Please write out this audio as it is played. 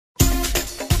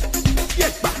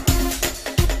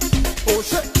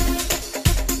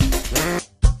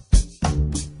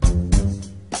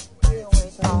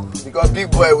because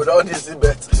big boy we don't need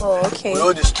seatbelt. Oh, okay. We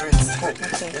hold the streets.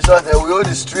 Okay. It's just that we hold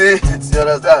the streets, you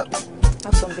understand?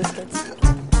 Have some biscuits.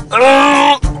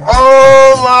 Oh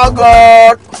my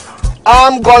God!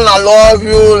 I'm gonna love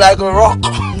you like a rock.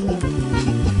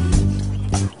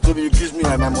 Baby, you kiss me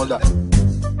like my mother.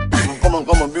 Come on,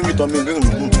 bring it on me, bring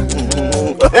it.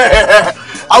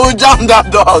 I will jump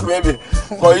that dog, baby,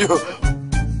 for you.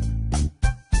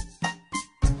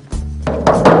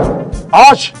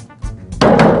 Arch!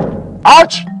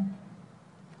 Arch!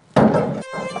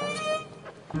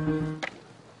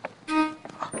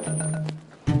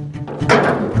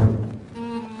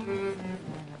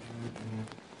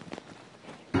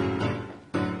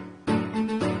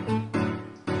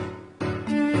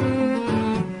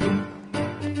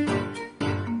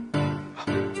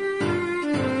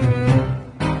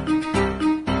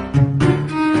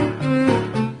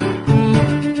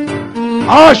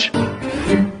 Arch!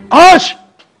 Arch!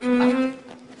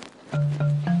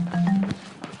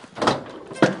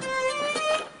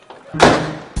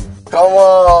 Come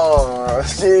on,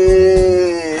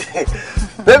 see.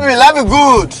 Baby, life is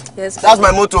good. Yes. That's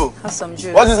my motto. Have some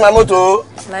juice. What is my motto?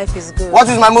 Life is good. What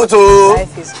is my motto?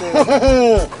 Life is good.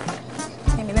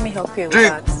 Let me help you with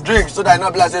that. Drink, so that I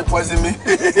not be like poison me.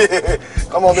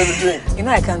 Come on, baby, drink. You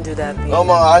know I can't do that, baby. Come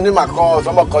on, I need my call.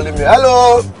 Someone calling me.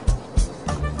 Hello.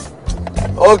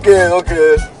 Okay.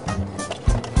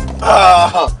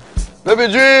 Baby,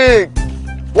 drink.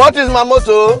 What is my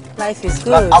motto? Life is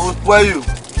good. I will spoil you.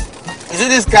 You see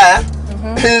this guy?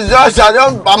 It's just,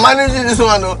 I'm managing this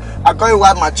one. I call you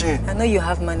wipe my chin. I know you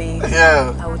have money.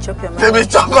 Yeah. I will chop your money. Baby,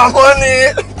 chop my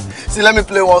money. See, let me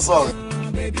play one song.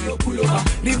 Baby, you pull over.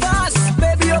 Reverse,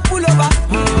 baby, you pull over.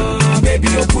 Baby,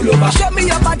 you pull over. Show me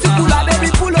your particular, baby,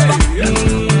 pull over.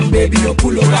 Baby, you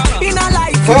pull over. In a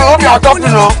life. So, I hope you are talking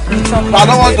now. I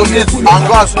don't want to eat and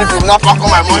go and sleep. I'm not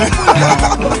packing my money.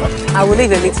 I will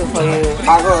leave a little for you.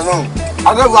 I don't know.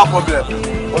 I don't have a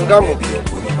problem.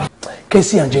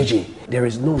 Casey and JJ, there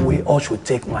is no way Osh would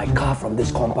take my car from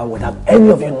this compound without any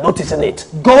of you noticing it.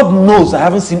 God knows I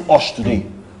haven't seen Osh today.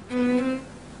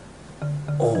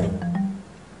 Oh,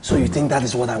 so you think that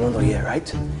is what I want to hear, right?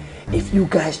 If you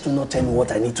guys do not tell me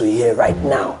what I need to hear right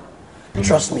now,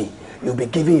 trust me, you'll be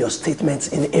giving your statements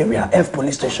in Area F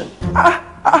police station.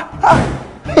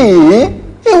 Hey,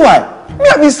 why? Me,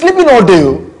 I've been sleeping all day.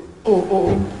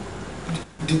 Oh.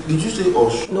 Did you say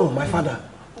Osh? No, my father.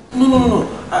 No.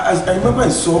 I remember I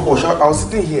saw Osh. I was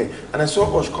sitting here and I saw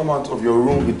Osh come out of your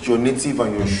room with your native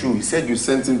and your shoe. He said you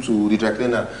sent him to the dry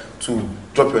cleaner to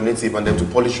drop your native and then to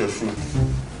polish your shoe.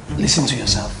 Listen to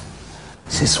yourself.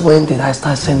 Since when did I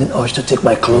start sending Osh to take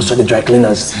my clothes to the dry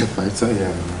cleaners? I tell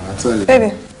you.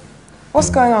 Baby, what's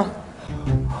going on?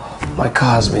 My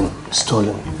car has been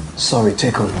stolen. Sorry,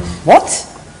 taken. What?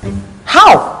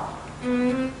 How?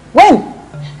 When?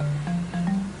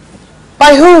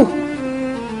 By who?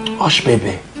 Osh,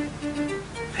 baby.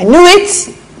 I knew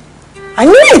it.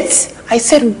 I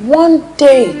said one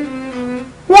day.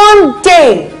 One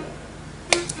day.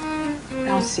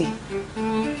 Now see.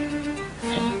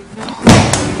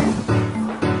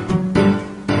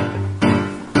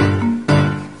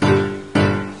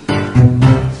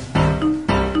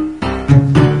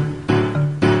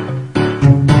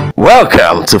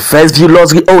 Welcome to First View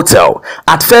Luxury Hotel.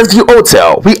 At First View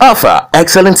Hotel, we offer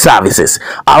excellent services.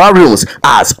 Our rooms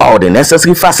has all the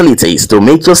necessary facilities to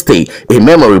make your stay a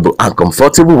memorable and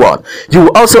comfortable one. You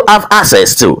will also have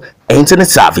access to internet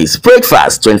service,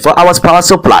 breakfast, 24 hours power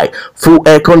supply, full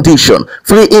air condition,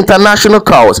 free international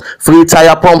calls, free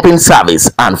tire pumping service,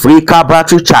 and free car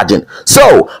battery charging.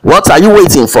 So, what are you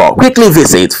waiting for? Quickly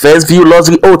visit First View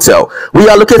Luxury Hotel. We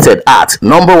are located at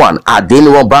number 1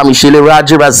 Adeniran Bamishele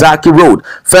Raji Razaki Road,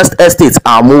 First Estate,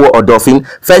 Amuwo Odofin,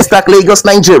 Festac, Lagos,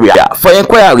 Nigeria. For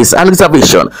inquiries and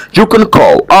reservation, you can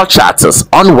call or chat us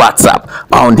on WhatsApp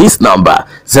on this number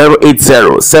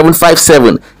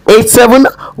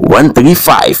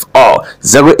 080-757-87135 or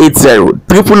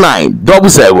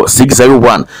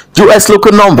 080-999-00601. US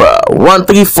local number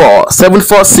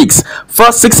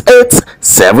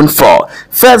 134-746-46874.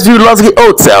 First View Luxury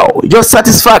Hotel. Your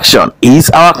satisfaction is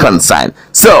our concern.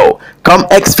 So come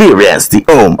experience the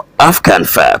home of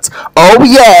comfort. Oh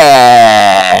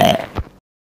yeah!